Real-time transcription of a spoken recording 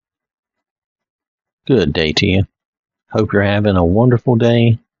Good day to you. Hope you're having a wonderful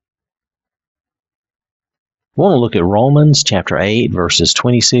day. I want to look at Romans chapter 8, verses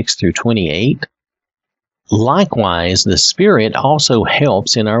 26 through 28. Likewise, the Spirit also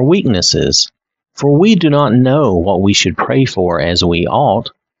helps in our weaknesses, for we do not know what we should pray for as we ought,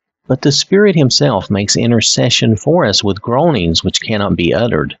 but the Spirit himself makes intercession for us with groanings which cannot be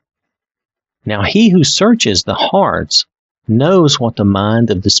uttered. Now he who searches the hearts knows what the mind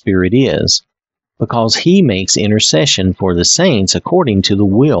of the Spirit is, because he makes intercession for the saints according to the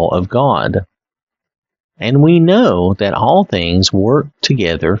will of God. And we know that all things work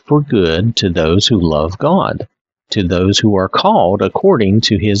together for good to those who love God, to those who are called according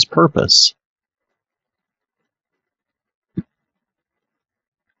to his purpose.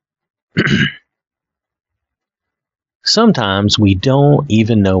 Sometimes we don't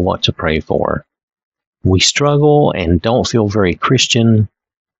even know what to pray for. We struggle and don't feel very Christian.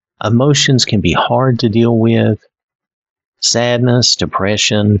 Emotions can be hard to deal with. Sadness,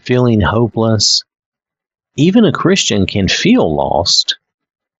 depression, feeling hopeless. Even a Christian can feel lost.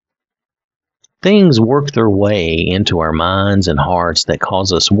 Things work their way into our minds and hearts that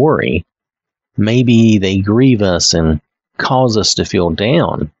cause us worry. Maybe they grieve us and cause us to feel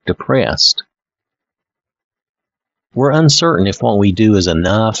down, depressed. We're uncertain if what we do is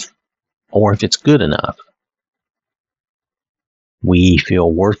enough or if it's good enough. We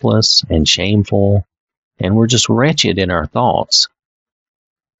feel worthless and shameful, and we're just wretched in our thoughts.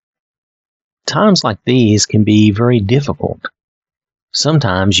 Times like these can be very difficult.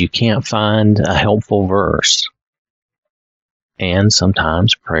 Sometimes you can't find a helpful verse, and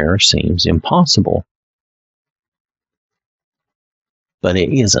sometimes prayer seems impossible. But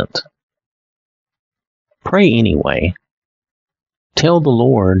it isn't. Pray anyway. Tell the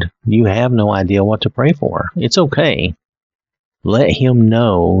Lord you have no idea what to pray for. It's okay. Let him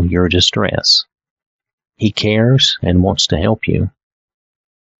know your distress. He cares and wants to help you.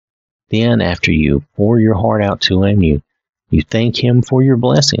 Then, after you pour your heart out to him, you thank him for your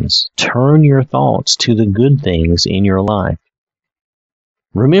blessings. Turn your thoughts to the good things in your life.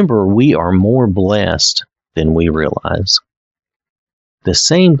 Remember, we are more blessed than we realize. The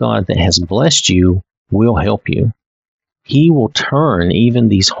same God that has blessed you will help you. He will turn even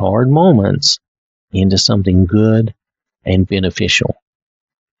these hard moments into something good and beneficial.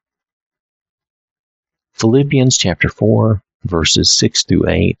 Philippians chapter 4, verses 6 through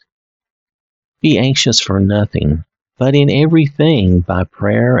 8. Be anxious for nothing, but in everything by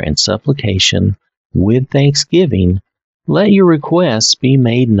prayer and supplication with thanksgiving, let your requests be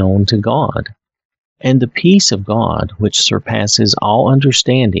made known to God. And the peace of God, which surpasses all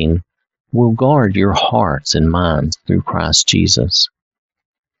understanding, will guard your hearts and minds through Christ Jesus.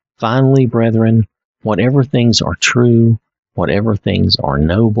 Finally, brethren, whatever things are true, whatever things are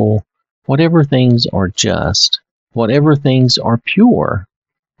noble, whatever things are just, whatever things are pure,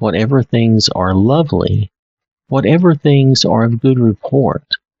 whatever things are lovely, whatever things are of good report,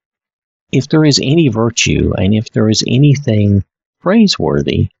 if there is any virtue and if there is anything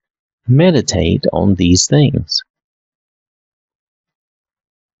praiseworthy, meditate on these things.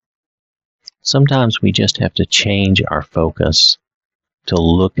 Sometimes we just have to change our focus to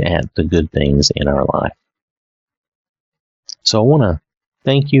look at the good things in our life. So I want to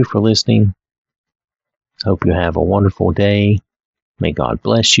thank you for listening. Hope you have a wonderful day. May God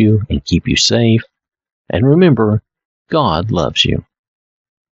bless you and keep you safe. And remember, God loves you.